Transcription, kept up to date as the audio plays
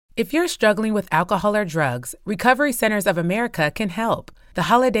If you're struggling with alcohol or drugs, Recovery Centers of America can help. The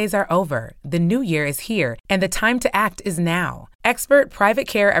holidays are over, the new year is here, and the time to act is now. Expert private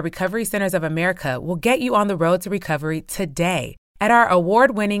care at Recovery Centers of America will get you on the road to recovery today. At our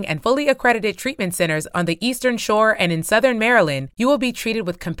award-winning and fully accredited treatment centers on the Eastern Shore and in Southern Maryland, you will be treated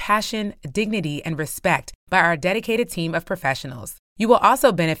with compassion, dignity, and respect by our dedicated team of professionals. You will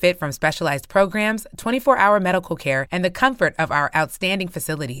also benefit from specialized programs, 24-hour medical care, and the comfort of our outstanding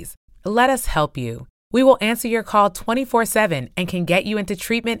facilities. Let us help you. We will answer your call 24/7 and can get you into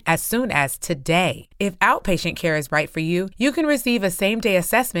treatment as soon as today. If outpatient care is right for you, you can receive a same-day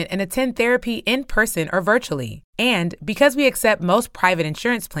assessment and attend therapy in person or virtually. And because we accept most private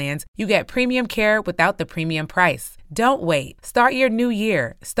insurance plans, you get premium care without the premium price. Don't wait. Start your new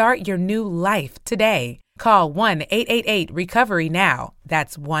year. Start your new life today. Call 1-888-RECOVERY now.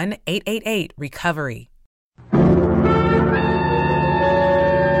 That's 1-888-RECOVERY.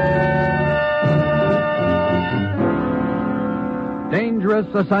 Dangerous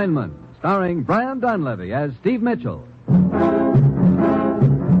Assignment, starring Brian Donlevy as Steve Mitchell.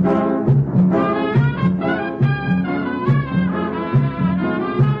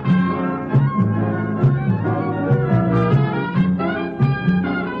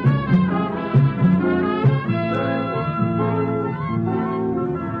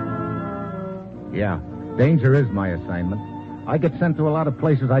 Yeah, danger is my assignment. I get sent to a lot of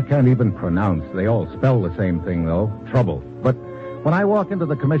places I can't even pronounce. They all spell the same thing, though, trouble. But when I walk into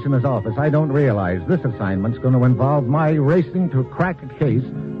the commissioner's office, I don't realize this assignment's going to involve my racing to crack a case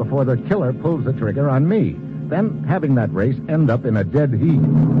before the killer pulls the trigger on me. Then having that race end up in a dead heat.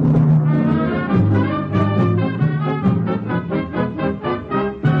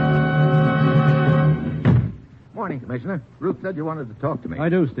 Morning, Commissioner. Ruth said you wanted to talk to me. I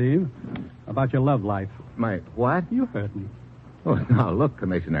do, Steve. About your love life. My what? You heard me. Oh, now, look,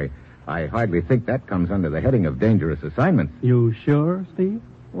 Commissioner, I hardly think that comes under the heading of dangerous assignments. You sure, Steve?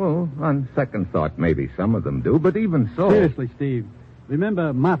 Well, on second thought, maybe some of them do, but even so... Seriously, Steve.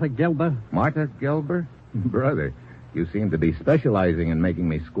 Remember Martha Gelber? Martha Gelber? Brother, you seem to be specializing in making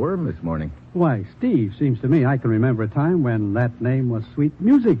me squirm this morning. Why, Steve, seems to me I can remember a time when that name was sweet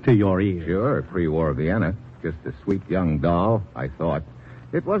music to your ears. Sure, pre-war Vienna. Just a sweet young doll, I thought.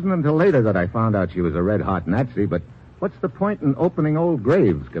 It wasn't until later that I found out she was a red-hot Nazi, but... what's the point in opening old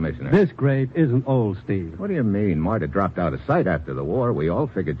graves, Commissioner? This grave isn't old, Steve. What do you mean? Marta dropped out of sight after the war. We all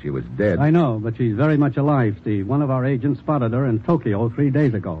figured she was dead. I know, but she's very much alive, Steve. One of our agents spotted her in Tokyo 3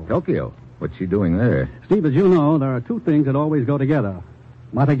 days ago. Tokyo? What's she doing there? Steve, as you know, there are two things that always go together.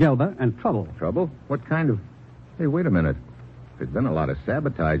 Marta Gelber and trouble. Trouble? What kind of... Hey, wait a minute. There's been a lot of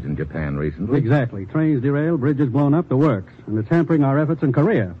sabotage in Japan recently. Exactly. Trains derailed, bridges blown up, the works. And it's hampering our efforts in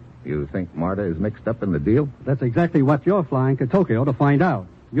Korea. You think Marta is mixed up in the deal? That's exactly what you're flying to Tokyo to find out.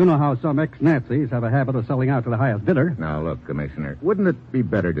 You know how some ex-Nazis have a habit of selling out to the highest bidder. Now, look, Commissioner, wouldn't it be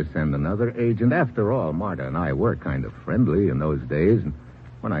better to send another agent? After all, Marta and I were kind of friendly in those days, and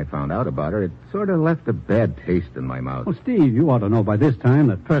when I found out about her, it sort of left a bad taste in my mouth. Well, Steve, you ought to know by this time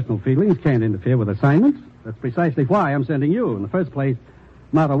that personal feelings can't interfere with assignments. That's precisely why I'm sending you. In the first place,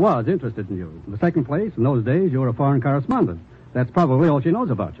 Marta was interested in you. In the second place, in those days, you were a foreign correspondent. That's probably all she knows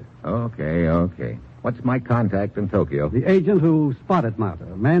about you. Okay. What's my contact in Tokyo? The agent who spotted Marta,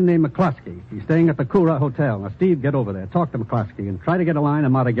 a man named McCloskey. He's staying at the Kura Hotel. Now, Steve, get over there. Talk to McCloskey and try to get a line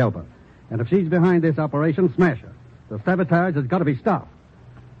on Marta Gelber. And if she's behind this operation, smash her. The sabotage has got to be stopped.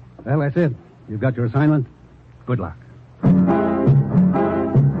 Well, that's it. You've got your assignment. Good luck.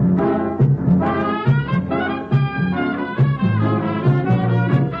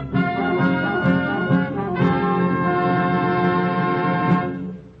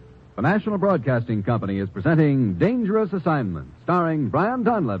 The National Broadcasting Company is presenting Dangerous Assignment, starring Brian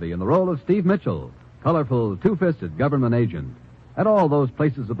Donlevy in the role of Steve Mitchell, colorful, two-fisted government agent. At all those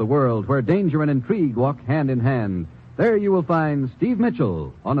places of the world where danger and intrigue walk hand in hand, there you will find Steve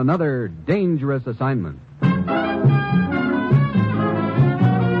Mitchell on another Dangerous Assignment.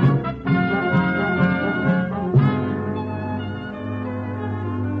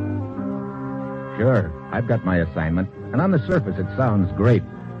 Sure, I've got my assignment, and on the surface it sounds great.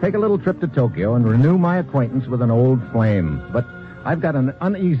 Take a little trip to Tokyo and renew my acquaintance with an old flame. But I've got an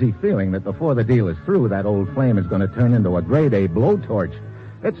uneasy feeling that before the deal is through, that old flame is going to turn into a grade A blowtorch.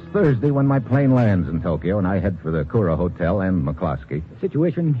 It's Thursday when my plane lands in Tokyo, and I head for the Kura Hotel and McCloskey. The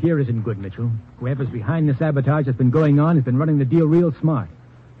situation here isn't good, Mitchell. Whoever's behind the sabotage that's been going on has been running the deal real smart.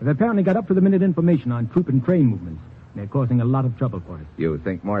 They've apparently got up-to-the-minute information on troop and train movements. They're causing a lot of trouble for us. You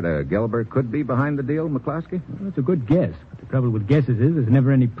think Marta Gelber could be behind the deal, McCloskey? Well, that's a good guess. But the trouble with guesses is there's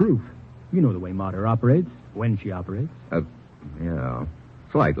never any proof. You know the way Marta operates, when she operates. Yeah.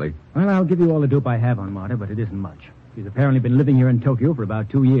 Slightly. Well, I'll give you all the dope I have on Marta, but it isn't much. She's apparently been living here in Tokyo for about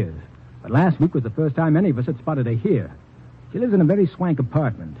 2 years. But last week was the first time any of us had spotted her here. She lives in a very swank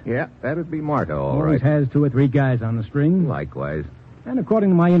apartment. Yeah, that'd be Marta, all Always right. has 2 or 3 guys on the string. Likewise. And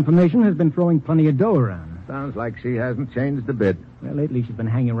according to my information, has been throwing plenty of dough around. Sounds like she hasn't changed a bit. Well, lately she's been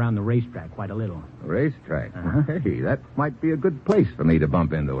hanging around the racetrack quite a little. Racetrack. Uh-huh. Hey, that might be a good place for me to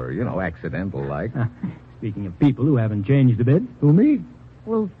bump into her. You know, accidental like. Speaking of people who haven't changed a bit. Who, me?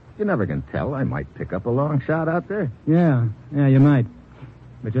 Well, you never can tell. I might pick up a long shot out there. Yeah, you might.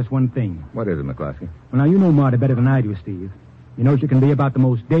 But just one thing. What is it, McCloskey? Well, now, you know Marta better than I do, Steve. You know she can be about the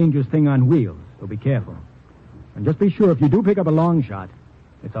most dangerous thing on wheels, so be careful. And just be sure if you do pick up a long shot,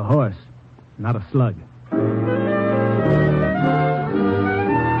 it's a horse, not a slug.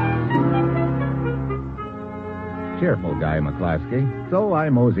 Cheerful guy, McCloskey. So I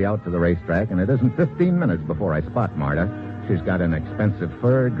mosey out to the racetrack, and it isn't 15 minutes before I spot Marta. She's got an expensive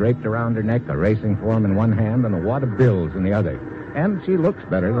fur draped around her neck, a racing form in one hand, and a wad of bills in the other. And she looks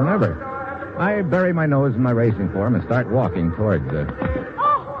better than ever. I bury my nose in my racing form and start walking towards her.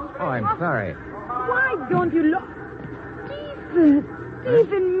 Oh, I'm sorry. Why don't you look?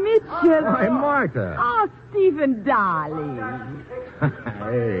 Stephen Mitchell. Why, Marta. Oh, Stephen, darling.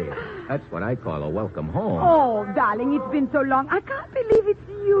 Hey, that's what I call a welcome home. Oh, darling, it's been so long. I can't believe it's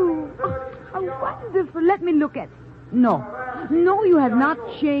you. Oh, how wonderful. Let me look at... No, you have not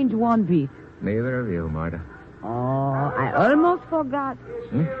changed one bit. Neither of you, Marta. Oh, I almost forgot.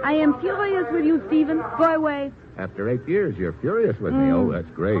 I am furious with you, Stephen. Go away. After 8 years, you're furious with me. Oh, that's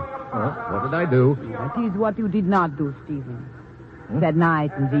great. Well, what did I do? That is what you did not do, Stephen. That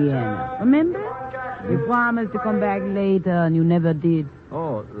night in Vienna. Remember? You promised to come back later, and you never did.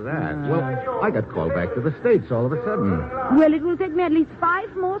 Oh, that. Well, I got called back to the States all of a sudden. Well, it will take me at least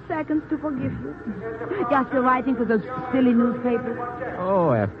 5 more seconds to forgive you. You're still writing for those silly newspapers?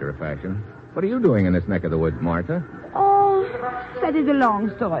 Oh, after a fashion. What are you doing in this neck of the woods, Marta? Oh, that is a long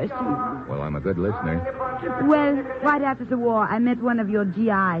story, Stephen. Well, I'm a good listener. Well, right after the war, I met one of your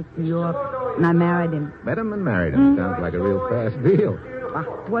GIs in Europe, and I married him. Met him and married him. Sounds like a real fast deal.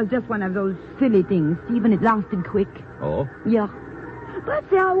 It was just one of those silly things, Stephen. It lasted quick. Oh? Yeah. But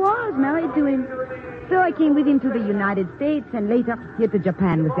there I was, married to him. So I came with him to the United States and later here to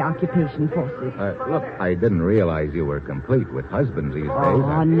Japan with the occupation forces. Look, I didn't realize you were complete with husbands these days.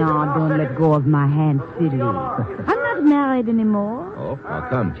 Oh, no, don't let go of my hand, silly. I'm not married anymore. Oh, how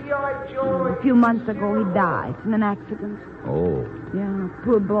come? A few months ago, he died in an accident. Oh, Yeah,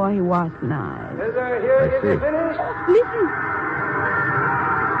 poor boy, he was nice. I see. Listen.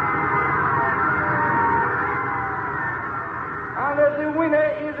 And the winner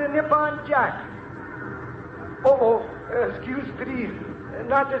is a Nippon Jack. Excuse please,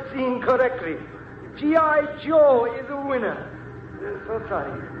 not seeing correctly. G.I. Joe is the winner. So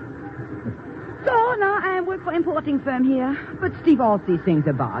sorry. So now I work for importing firm here. But Steve, all these things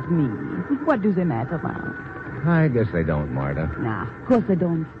about me. What do they matter about? I guess they don't, Marta. Nah, of course they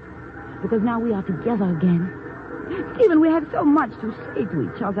don't. Because now we are together again. Stephen, we have so much to say to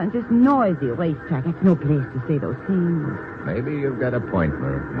each other, and this noisy racetrack, it's no place to say those things. Maybe you've got a point,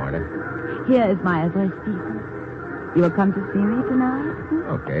 Marta. Here is my address, Stephen. You will come to see me tonight?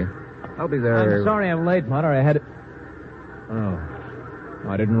 Okay. I'll be there. I'm sorry I'm late, Marta. I had... Oh,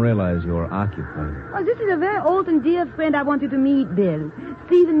 I didn't realize you were occupied. Oh, this is a very old and dear friend I want you to meet, Bill.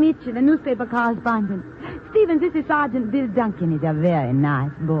 Stephen Mitchell, a newspaper correspondent. Stephen, this is Sergeant Bill Duncan. He's a very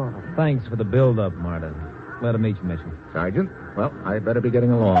nice boy. Thanks for the build-up, Marta. Glad to meet you, Mitchell. Sergeant, well, I better be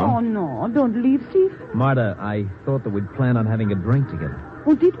getting Oh, along. no, don't leave, Steve. Marta, I thought that we'd plan on having a drink together.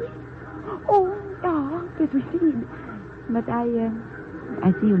 Oh, did we? Oh, yeah, yes, we did. But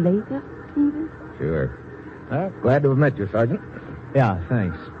I see you later, Stephen. Sure. Glad to have met you, Sergeant. Yeah,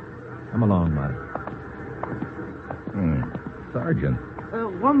 thanks. Come along, Marta. Sergeant.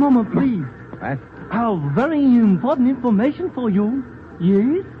 One moment, please. What? I have very important information for you.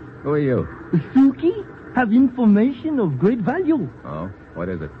 Yes? Who are you? Suki have information of great value. Oh, what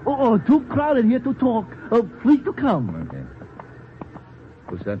is it? Oh, too crowded here to talk. Please to come. Okay.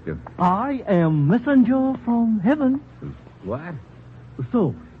 Who sent you? I am messenger from heaven. What?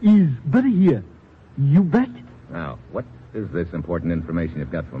 So, is Betty here? You bet. Now, what is this important information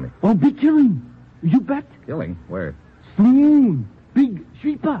you've got for me? Oh, big killing. You bet. Killing? Where? Saloon. Big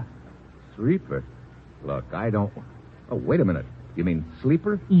sweeper. Sleeper. Look, I don't... Oh, wait a minute. You mean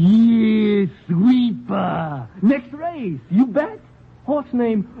sleeper? Yes, sweeper. Next race. You bet. Horse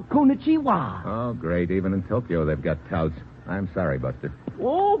named Konichiwa. Oh, great. Even in Tokyo, they've got touts. I'm sorry, Buster.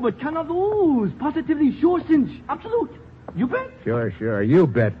 Oh, but cannot lose. Positively sure cinch. Absolute. You bet. Sure. You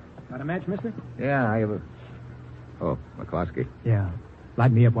bet. Got a match, mister? Yeah, I have a... Oh, McCloskey. Yeah.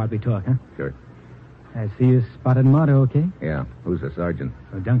 Light me up while we talk, huh? Sure. I see you spotted Marta, okay? Yeah. Who's the sergeant?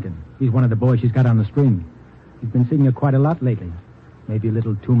 Oh, Duncan. He's one of the boys she's got on the string. He's been seeing her quite a lot lately. Maybe a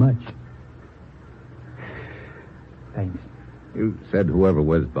little too much. Thanks. You said whoever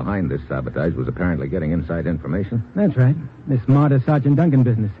was behind this sabotage was apparently getting inside information? That's right. This Marta Sergeant Duncan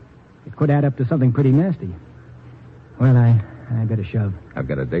business. It could add up to something pretty nasty. Well, I better shove. I've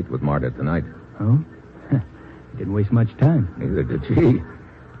got a date with Marta tonight. Oh? Didn't waste much time. Neither did she.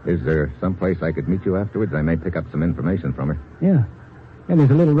 Is there someplace I could meet you afterwards? I may pick up some information from her. Yeah. Yeah,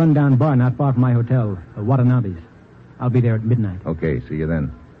 there's a little rundown bar not far from my hotel, Watanabe's. I'll be there at midnight. Okay, see you then.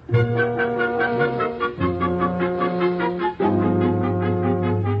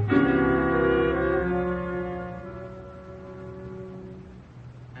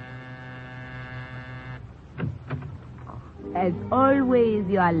 As always,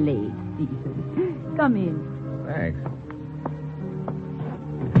 you are late, Stephen. Come in. Thanks.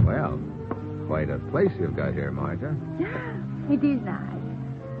 Well, quite a place you've got here, Martha. Yeah, it is nice.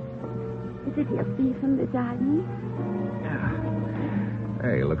 Is it here, Stephen, the darling?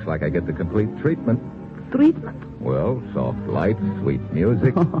 Hey, looks like I get the complete treatment. Treatment? Well, soft lights, sweet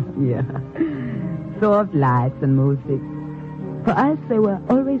music. Oh, yeah. Soft lights and music. For us, they were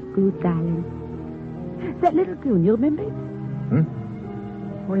always good, darling. That little tune, you remember it?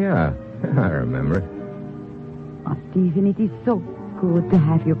 Oh, yeah. I remember it. Oh, Stephen, it is so good to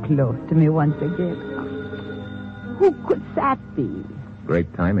have you close to me once again. Who could that be?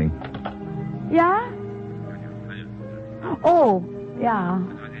 Great timing. Yeah? Oh, yeah.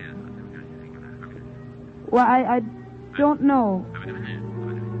 Well, I don't know.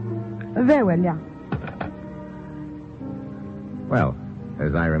 Very well, yeah. Well,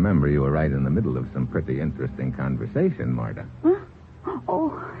 as I remember, you were right in the middle of some pretty interesting conversation, Marta. Huh?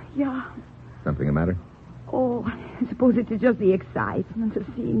 Oh, yeah. Something the matter? Oh, I suppose it is just the excitement of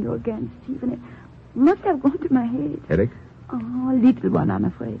seeing you again, Stephen. It must have gone to my head. Headache? Oh, a little one, I'm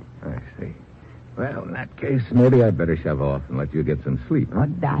afraid. I see. Well, in that case, maybe I'd better shove off and let you get some sleep, huh? Oh,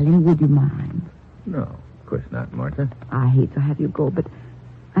 darling, would you mind? No, of course not, Martha. I hate to have you go, but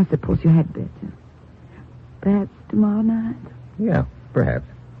I suppose you had better. Perhaps tomorrow night? Yeah, perhaps.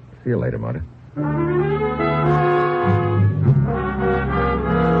 See you later, Martha.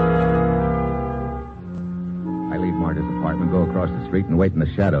 I leave Marta's apartment, go across the street, and wait in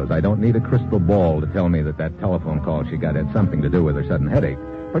the shadows. I don't need a crystal ball to tell me that telephone call she got had something to do with her sudden headache.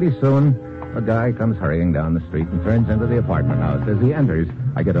 Pretty soon, a guy comes hurrying down the street and turns into the apartment house. As he enters,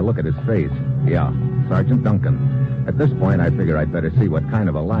 I get a look at his face. Yeah, Sergeant Duncan. At this point, I figure I'd better see what kind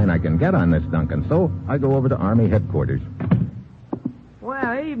of a line I can get on this Duncan, so I go over to Army headquarters.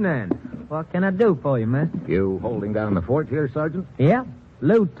 Well, evening. What can I do for you, mister? You holding down the fort here, Sergeant? Yeah,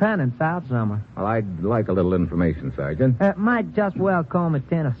 lieutenant's out somewhere. Well, I'd like a little information, Sergeant. Might just well call me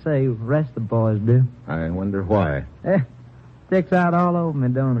Tennessee. The rest of the boys do. I wonder why. Sticks out all over me,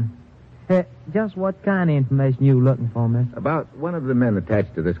 don't it? Just what kind of information you looking for, mister? About one of the men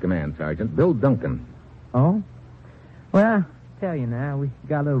attached to this command, Sergeant, Bill Duncan. Oh? Well, tell you now, we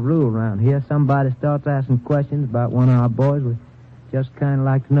got a little rule around here. Somebody starts asking questions about one of our boys, we just kind of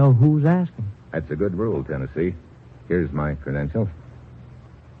like to know who's asking. That's a good rule, Tennessee. Here's my credentials.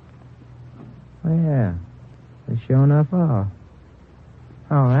 Well, yeah, they sure enough are.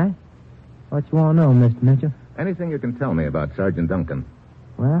 All right. What you want to know, Mr. Mitchell? Anything you can tell me about Sergeant Duncan?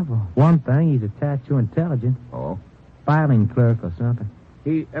 Well, for one thing, he's attached to intelligence. Oh? Filing clerk or something.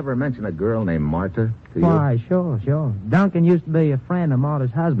 He ever mention a girl named Marta to you? Why, sure. Duncan used to be a friend of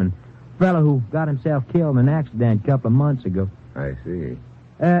Marta's husband. Fellow who got himself killed in an accident a couple of months ago. I see.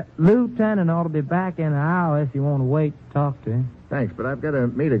 Lieutenant ought to be back in an hour if you want to wait to talk to him. Thanks, but I've got to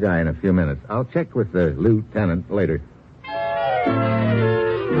meet a guy in a few minutes. I'll check with the lieutenant later.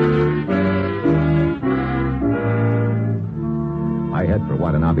 I head for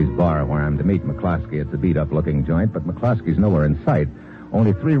Watanabe's bar, where I'm to meet McCloskey. It's a beat-up-looking joint, but McCloskey's nowhere in sight.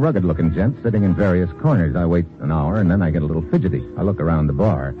 Only 3 rugged-looking gents sitting in various corners. I wait an hour, and then I get a little fidgety. I look around the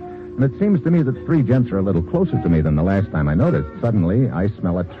bar, and it seems to me that 3 gents are a little closer to me than the last time I noticed. Suddenly, I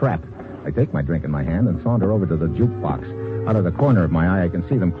smell a trap. I take my drink in my hand and saunter over to the jukebox. Out of the corner of my eye, I can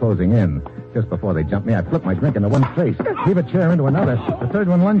see them closing in. Just before they jump me, I flip my drink into one face, heave a chair into another. The third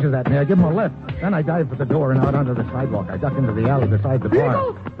one lunges at me. I give him a lift. Then I dive for the door and out onto the sidewalk. I duck into the alley beside the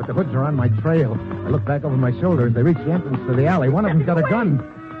bar. But the hoods are on my trail. I look back over my shoulder as they reach the entrance to the alley. One of them's got a gun.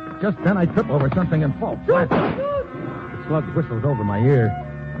 Just then I trip over something and fall flat. The slug whistles over my ear,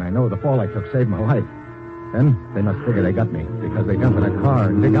 and I know the fall I took saved my life. Then they must figure they got me, because they jump in a car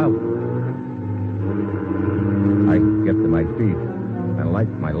and dig out. I get to my feet and light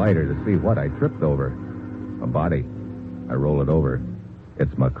my lighter to see what I tripped over. A body. I roll it over.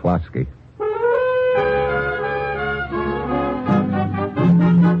 It's McCloskey.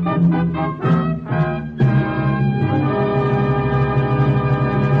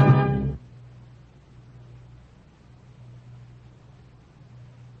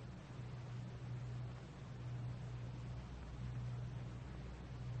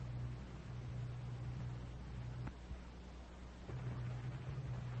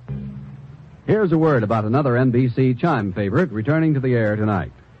 Here's a word about another NBC chime favorite returning to the air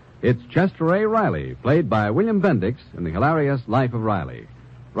tonight. It's Chester A. Riley, played by William Bendix in the hilarious Life of Riley.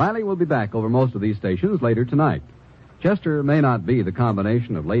 Riley will be back over most of these stations later tonight. Chester may not be the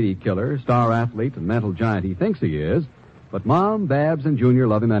combination of lady killer, star athlete, and mental giant he thinks he is, but Mom, Babs, and Junior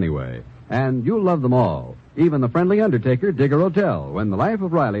love him anyway. And you'll love them all, even the friendly undertaker, Digger O'Tell, when the Life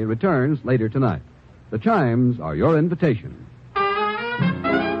of Riley returns later tonight. The chimes are your invitation.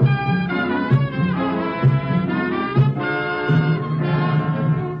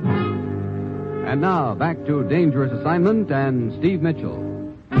 And now, back to Dangerous Assignment and Steve Mitchell.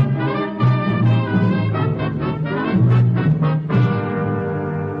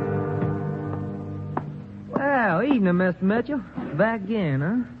 Well, evening, Mr. Mitchell. Back again,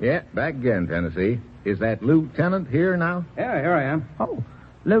 huh? Yeah, back again, Tennessee. Is that Lieutenant here now? Yeah, here I am. Oh,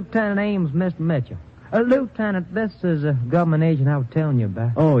 Lieutenant Ames, Mr. Mitchell. Lieutenant, this is a government agent I was telling you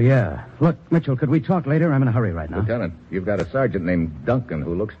about. Oh, yeah. Look, Mitchell, could we talk later? I'm in a hurry right now. Lieutenant, you've got a sergeant named Duncan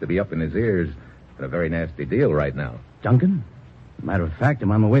who looks to be up in his ears in a very nasty deal right now. Duncan? Matter of fact, I'm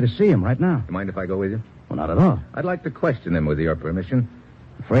on my way to see him right now. You mind if I go with you? Well, not at all. I'd like to question him with your permission.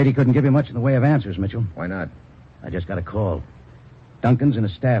 Afraid he couldn't give you much in the way of answers, Mitchell. Why not? I just got a call. Duncan's in a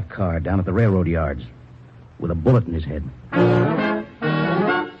staff car down at the railroad yards with a bullet in his head.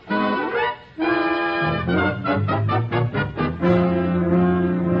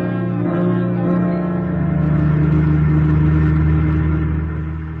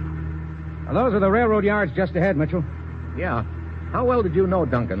 Those are the railroad yards just ahead, Mitchell. Yeah. How well did you know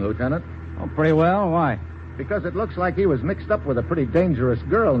Duncan, Lieutenant? Oh, pretty well. Why? Because it looks like he was mixed up with a pretty dangerous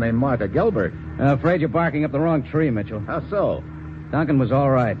girl named Martha Gilbert. Afraid you're barking up the wrong tree, Mitchell. How so? Duncan was all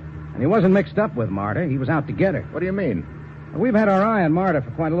right. And he wasn't mixed up with Martha. He was out to get her. What do you mean? We've had our eye on Martha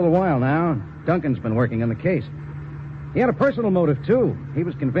for quite a little while now. Duncan's been working on the case. He had a personal motive, too. He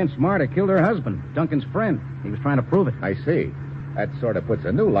was convinced Martha killed her husband, Duncan's friend. He was trying to prove it. I see. That sort of puts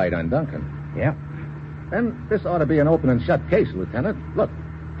a new light on Duncan. Yeah. Then this ought to be an open and shut case, Lieutenant. Look,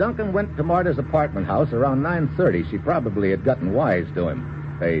 Duncan went to Martha's apartment house around 9:30. She probably had gotten wise to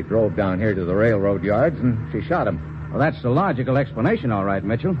him. They drove down here to the railroad yards, and she shot him. Well, that's the logical explanation, all right,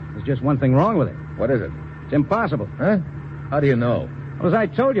 Mitchell. There's just one thing wrong with it. What is it? It's impossible. Huh? How do you know? Well, as I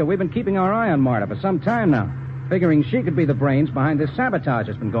told you, we've been keeping our eye on Martha for some time now, figuring she could be the brains behind this sabotage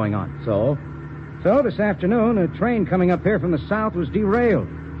that's been going on. So? So, this afternoon, a train coming up here from the south was derailed,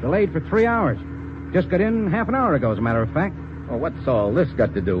 delayed for 3 hours. Just got in half an hour ago, as a matter of fact. Well, what's all this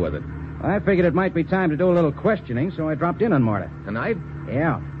got to do with it? I figured it might be time to do a little questioning, so I dropped in on Martha. Tonight?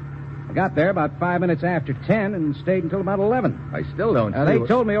 Yeah. I got there about 5 minutes after 10 and stayed until about 11. I still don't see... They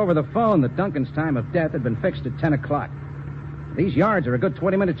told me over the phone that Duncan's time of death had been fixed at 10 o'clock. These yards are a good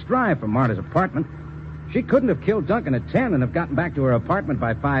 20 minutes drive from Martha's apartment. She couldn't have killed Duncan at 10 and have gotten back to her apartment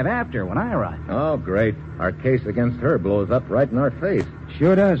by 5 after when I arrived. Oh, great. Our case against her blows up right in our face.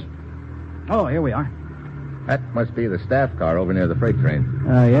 Sure does. Oh, here we are. That must be the staff car over near the freight train.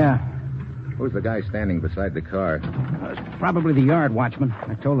 Yeah. Who's the guy standing beside the car? It's probably the yard watchman.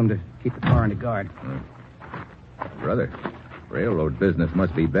 I told him to keep the car under guard. Brother, railroad business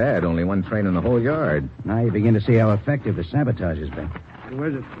must be bad. Only one train in the whole yard. Now you begin to see how effective the sabotage has been. Who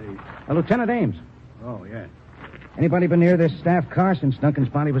is it, Steve? Lieutenant Ames. Oh, yeah. Anybody been near this staff car since Duncan's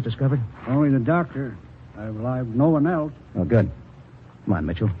body was discovered? Only the doctor. I've no one else. Oh, good. Come on,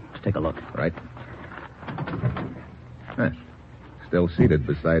 Mitchell. Let's take a look. Right. Huh. Still seated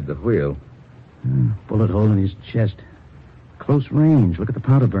beside the wheel. Bullet hole in his chest. Close range. Look at the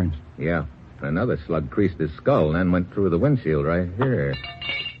powder burns. Yeah. Another slug creased his skull and then went through the windshield right here.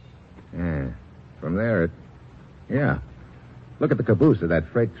 Yeah. From there, yeah. Look at the caboose of that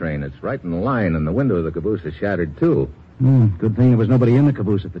freight train. It's right in line, and the window of the caboose is shattered, too. Good thing there was nobody in the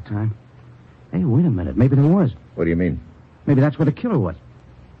caboose at the time. Hey, wait a minute. Maybe there was. What do you mean? Maybe that's where the killer was.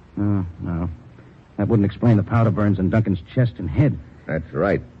 No. That wouldn't explain the powder burns on Duncan's chest and head. That's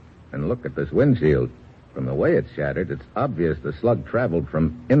right. And look at this windshield. From the way it's shattered, it's obvious the slug traveled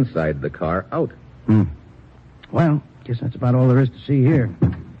from inside the car out. Well, guess that's about all there is to see here.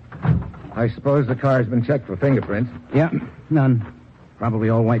 I suppose the car's been checked for fingerprints. Yeah, none. Probably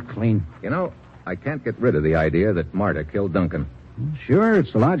all white clean. You know, I can't get rid of the idea that Martha killed Duncan. Sure,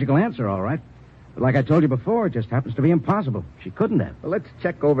 it's the logical answer, all right. But like I told you before, it just happens to be impossible. She couldn't have. Well, let's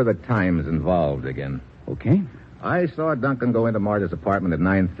check over the times involved again. Okay. I saw Duncan go into Marta's apartment at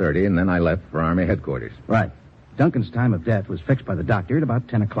 9:30, and then I left for Army headquarters. Right. Duncan's time of death was fixed by the doctor at about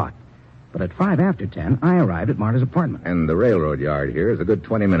 10 o'clock. But at 5 after 10, I arrived at Marta's apartment. And the railroad yard here is a good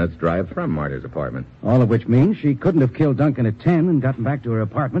 20 minutes drive from Marta's apartment. All of which means she couldn't have killed Duncan at 10 and gotten back to her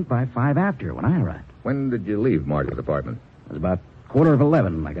apartment by 5 after when I arrived. When did you leave Marta's apartment? It was about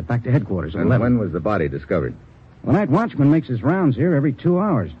 11:15. I got back to headquarters at And 11. when was the body discovered? The night watchman makes his rounds here every 2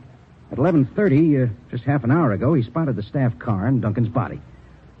 hours. At 11:30, just half an hour ago, he spotted the staff car and Duncan's body.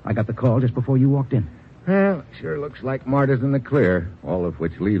 I got the call just before you walked in. Well, sure looks like Marta's in the clear, all of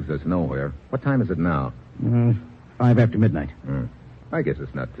which leaves us nowhere. What time is it now? 5 after midnight. I guess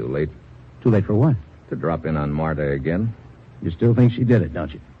it's not too late. Too late for what? To drop in on Marta again. You still think she did it,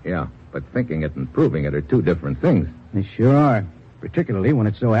 don't you? Yeah, but thinking it and proving it are two different things. They sure are. Particularly when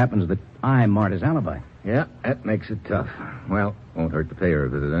it so happens that I'm Marta's alibi. Yeah, that makes it tough. Well, won't hurt to pay her a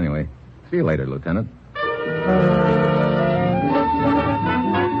visit anyway. See you later, Lieutenant.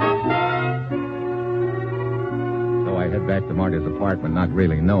 So I head back to Marta's apartment, not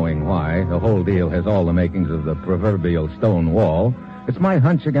really knowing why. The whole deal has all the makings of the proverbial stone wall. It's my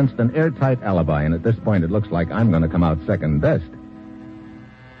hunch against an airtight alibi, and at this point it looks like I'm going to come out second best.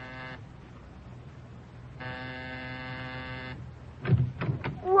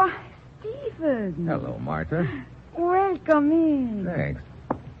 Why, Stephen. Hello, Marta. Welcome in. Thanks.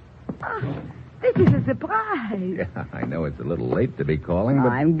 This is a surprise. Yeah, I know it's a little late to be calling, but...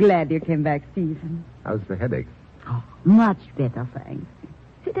 I'm glad you came back, Stephen. How's the headache? Oh, much better, thanks.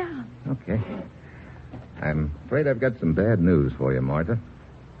 Sit down. Okay. I'm afraid I've got some bad news for you, Marta.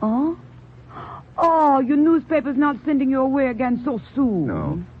 Oh? Oh, your newspaper's not sending you away again so soon.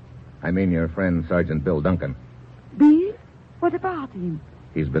 No. I mean your friend, Sergeant Bill Duncan. Bill? What about him?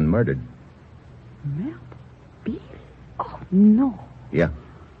 He's been murdered. Murdered? Bill? Oh, no. Yeah.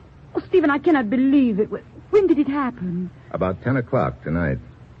 Oh, Stephen, I cannot believe it. When did it happen? About 10 o'clock tonight.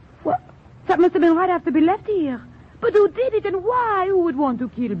 What? That must have been right after Bill left here. But who did it and why? Who would want to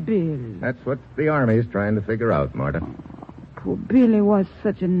kill Bill? That's what the Army's trying to figure out, Marta. Oh, poor Billy was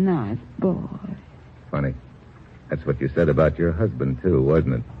such a nice boy. Funny. That's what you said about your husband, too,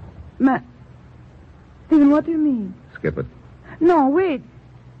 wasn't it? Stephen, what do you mean? Skip it. No, wait.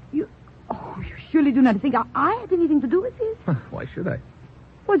 You surely do not think I had anything to do with this? Why should I?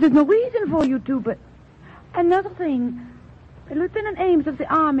 Well, there's no reason for you to, but... Another thing. Lieutenant Ames of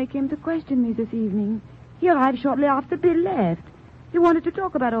the Army came to question me this evening. He arrived shortly after Bill left. He wanted to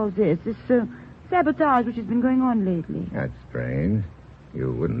talk about all this sabotage which has been going on lately. That's strange.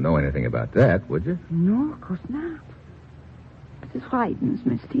 You wouldn't know anything about that, would you? No, of course not. But it frightens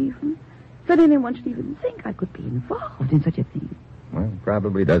me, Stephen. That anyone should even think I could be involved in such a thing. Well,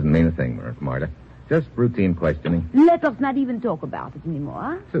 probably doesn't mean a thing, Marta. Just routine questioning. Let us not even talk about it anymore,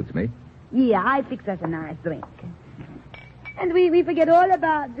 huh? Suits me. Yeah, I fix us a nice drink. And we forget all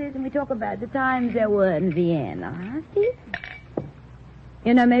about this and we talk about the times there were in Vienna, huh, Steve?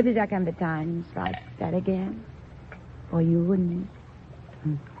 You know, maybe there can be times like that again. For you and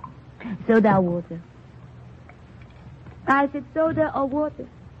me. Soda or water? I said soda or water.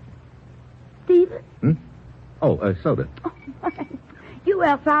 Stephen? Oh, soda. Oh, you were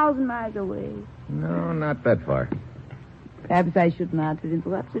 1,000 miles away. No, not that far. Perhaps I should not have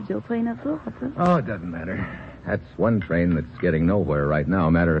interrupted your train of thought, huh? Oh, it doesn't matter. That's one train that's getting nowhere right now.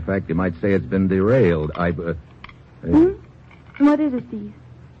 Matter of fact, you might say it's been derailed. What is it, Steve?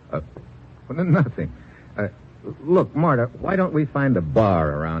 Nothing. Look, Marta, why don't we find a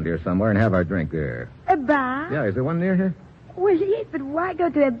bar around here somewhere and have our drink there? A bar? Yeah, is there one near here? Well, yes, but why go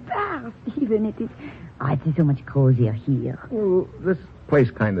to a bar, Stephen? It is so much cozier here. Well, this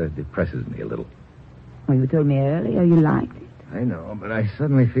place kind of depresses me a little. Well, you told me earlier you liked it. I know, but I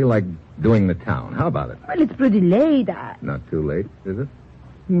suddenly feel like doing the town. How about it? Well, it's pretty late. Not too late, is it?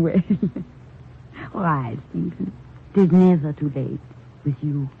 Well, all right, Stephen. It is never too late with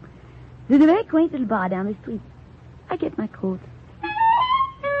you. There's a very quaint little bar down the street. I get my coat.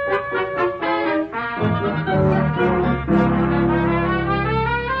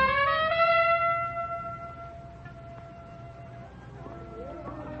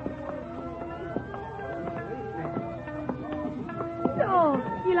 So,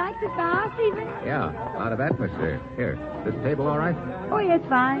 you like the bar, Stephen? Yeah, a lot of atmosphere. Here, this table all right? Oh, yeah, it's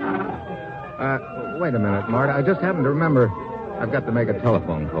fine. Wait a minute, Marta. I just happened to remember I've got to make a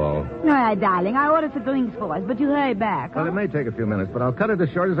telephone call. All right, darling. I ordered some drinks for us, but you hurry back. Well, it may take a few minutes, but I'll cut it as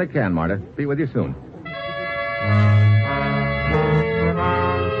short as I can, Marta. Be with you soon.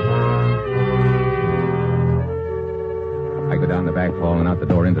 I could down the back hall and out the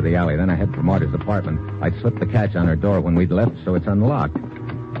door into the alley. Then I head for Marta's apartment. I slip the catch on her door when we'd left, so it's unlocked.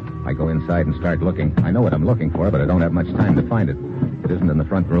 I go inside and start looking. I know what I'm looking for, but I don't have much time to find it. It isn't in the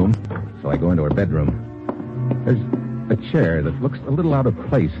front room, so I go into her bedroom. There's a chair that looks a little out of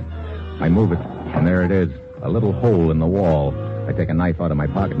place. I move it, and there it is, a little hole in the wall. I take a knife out of my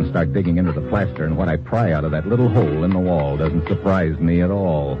pocket and start digging into the plaster, and what I pry out of that little hole in the wall doesn't surprise me at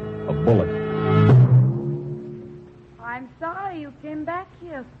all. A bullet. I'm sorry you came back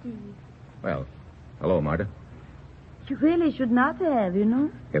here, Steve. Well, hello, Marta. You really should not have, you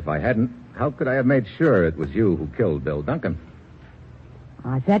know. If I hadn't, how could I have made sure it was you who killed Bill Duncan?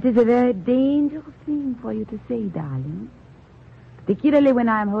 That is a very dangerous thing for you to say, darling. Particularly when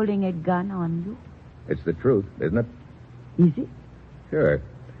I'm holding a gun on you. It's the truth, isn't it? Is it? Sure.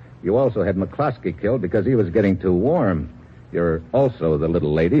 You also had McCloskey killed because he was getting too warm. You're also the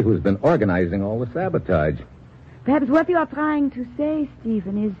little lady who's been organizing all the sabotage. Perhaps what you are trying to say,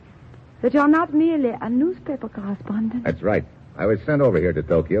 Stephen, is that you're not merely a newspaper correspondent. That's right. I was sent over here to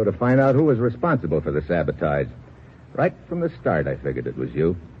Tokyo to find out who was responsible for the sabotage. Right from the start, I figured it was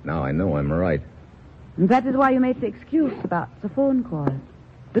you. Now I know I'm right. And that is why you made the excuse about the phone call.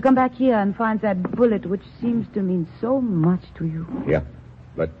 To come back here and find that bullet which seems to mean so much to you. Yeah.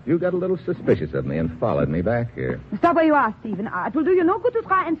 But you got a little suspicious of me and followed me back here. Stop where you are, Stephen. It will do you no good to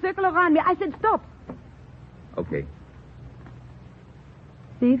try and circle around me. I said stop. Okay.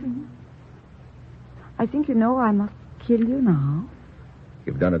 Stephen, I think you know I must kill you now.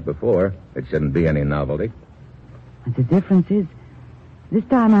 You've done it before. It shouldn't be any novelty. And the difference is, this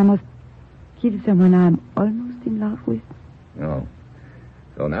time I must kill someone I'm almost in love with. Oh.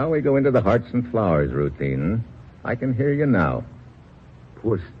 So now we go into the hearts and flowers routine. I can hear you now.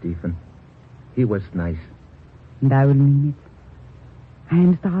 Poor Stephen. He was nice. And I will mean it. I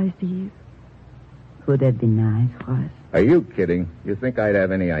am sorry, Steve. It would have been nice for us. Are you kidding? You think I'd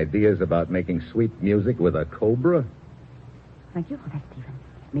have any ideas about making sweet music with a cobra? Thank you for that, Stephen.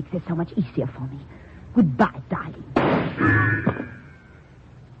 It makes it so much easier for me. Goodbye, darling.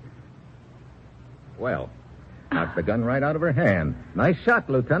 Well, knocked the gun right out of her hand. Nice shot,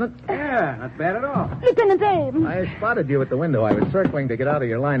 Lieutenant. Yeah, not bad at all. Lieutenant Abe. I spotted you at the window. I was circling to get out of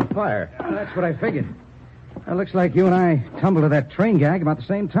your line of fire. Well, that's what I figured. It looks like you and I tumbled to that train gag about the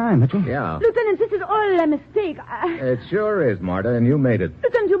same time, Mitchell. Yeah. Lieutenant, this is all a mistake. It sure is, Marta, and you made it.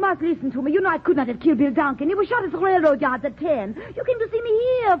 Lieutenant, you must listen to me. You know I could not have killed Bill Duncan. He was shot at the railroad yards at 10. You came to see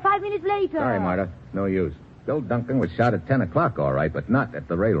me here 5 minutes later. Sorry, Marta. No use. Bill Duncan was shot at 10 o'clock, all right, but not at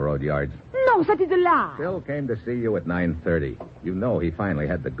the railroad yards. No, that is a lie. Bill came to see you at 9:30. You know he finally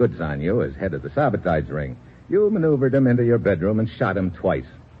had the goods on you as head of the sabotage ring. You maneuvered him into your bedroom and shot him twice.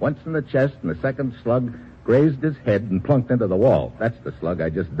 Once in the chest, and the second slug grazed his head and plunked into the wall. That's the slug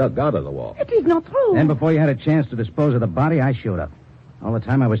I just dug out of the wall. It is not true. Then before you had a chance to dispose of the body, I showed up. All the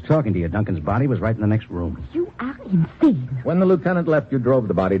time I was talking to you, Duncan's body was right in the next room. You are insane. When the lieutenant left, you drove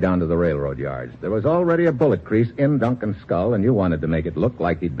the body down to the railroad yards. There was already a bullet crease in Duncan's skull, and you wanted to make it look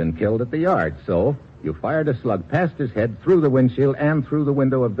like he'd been killed at the yard. So you fired a slug past his head, through the windshield, and through the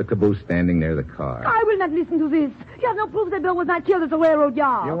window of the caboose standing near the car. I will not listen to this. You have no proof that Bill was not killed at the railroad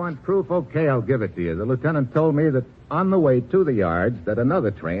yard. You want proof? Okay, I'll give it to you. The lieutenant told me that on the way to the yards that another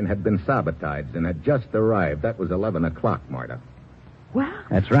train had been sabotaged and had just arrived. That was 11 o'clock, Marta. Well,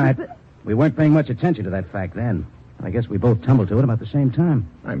 that's right. We weren't paying much attention to that fact then. I guess we both tumbled to it about the same time.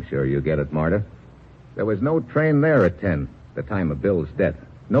 I'm sure you get it, Marta. There was no train there at 10, the time of Bill's death.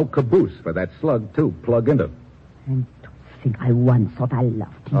 No caboose for that slug to plug into. And to think I once thought I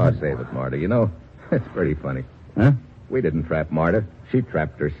loved you. Oh, save it, Marta. You know, it's pretty funny. Huh? We didn't trap Marta. She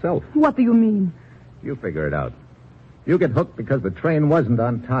trapped herself. What do you mean? You figure it out. You get hooked because the train wasn't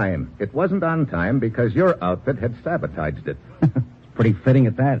on time. It wasn't on time because your outfit had sabotaged it. Pretty fitting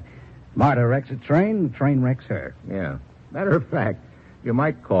at that. Marta wrecks a train, the train wrecks her. Yeah. Matter of fact, you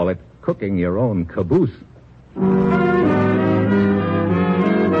might call it cooking your own caboose.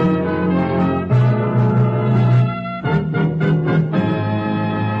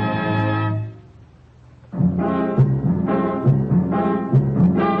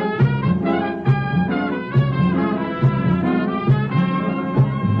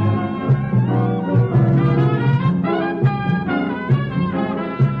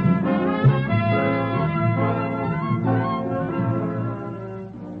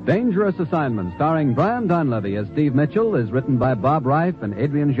 Dangerous Assignment, starring Brian Donlevy as Steve Mitchell, is written by Bob Reif and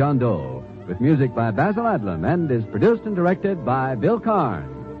Adrian Jandot, with music by Basil Adlam, and is produced and directed by Bill Karn.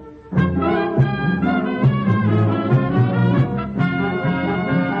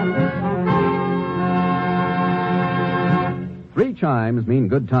 3 chimes mean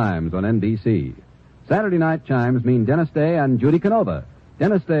good times on NBC. Saturday night chimes mean Dennis Day and Judy Canova.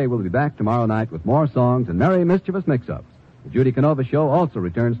 Dennis Day will be back tomorrow night with more songs and merry, mischievous mix-ups. The Judy Canova Show also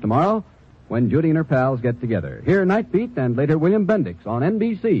returns tomorrow when Judy and her pals get together. Hear Night Beat and later William Bendix on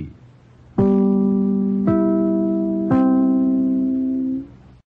NBC.